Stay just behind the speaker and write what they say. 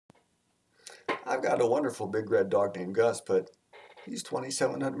I've got a wonderful big red dog named Gus, but he's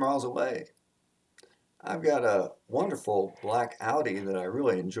 2,700 miles away. I've got a wonderful black Audi that I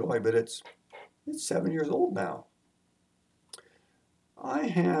really enjoy, but it's 7 years old now. I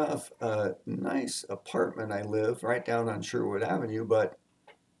have a nice apartment. I live right down on Sherwood Avenue, but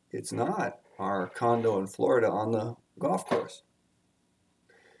it's not our condo in Florida on the golf course.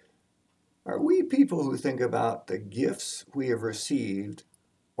 Are we people who think about the gifts we have received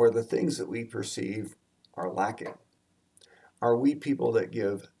or the things that we perceive are lacking? Are we people that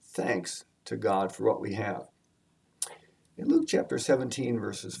give thanks to God for what we have? In Luke chapter 17,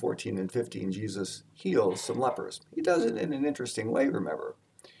 verses 14 and 15, Jesus heals some lepers. He does it in an interesting way, remember.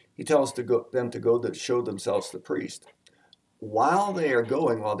 He tells them to go to show themselves to the priest. While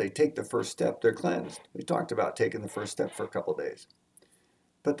they take the first step, they're cleansed. We talked about taking the first step for a couple days.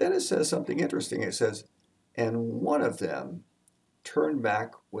 But then it says something interesting. It says, and one of them turned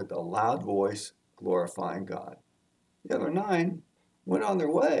back with a loud voice, glorifying God. The other 9 went on their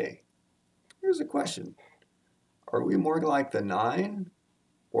way. Here's a question. Are we more like the 9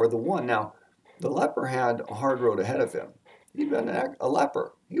 or the 1? Now, the leper had a hard road ahead of him. He'd been a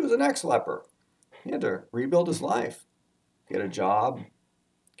leper. He was an ex-leper. He had to rebuild his life, get a job,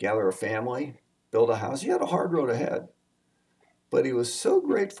 gather a family, build a house. He had a hard road ahead. But he was so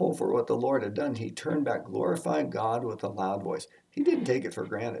grateful for what the Lord had done, he turned back, glorifying God with a loud voice. He didn't take it for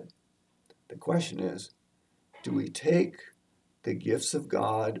granted. The question is, do we take the gifts of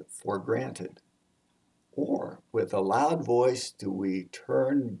God for granted? Or with a loud voice, do we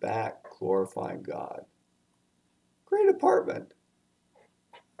turn back, glorifying God? Great apartment,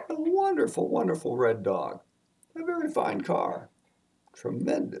 a wonderful, wonderful red dog, a very fine car,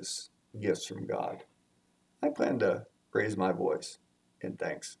 tremendous gifts from God. I plan to raise my voice in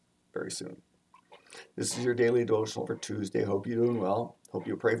thanks very soon. This is your daily devotional for Tuesday. Hope you're doing well. Hope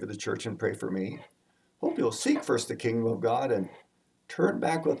you'll pray for the church and pray for me. Hope you'll seek first the kingdom of God and turn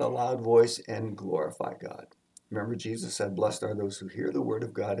back with a loud voice and glorify God. Remember, Jesus said, blessed are those who hear the word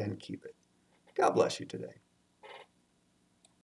of God and keep it. God bless you today.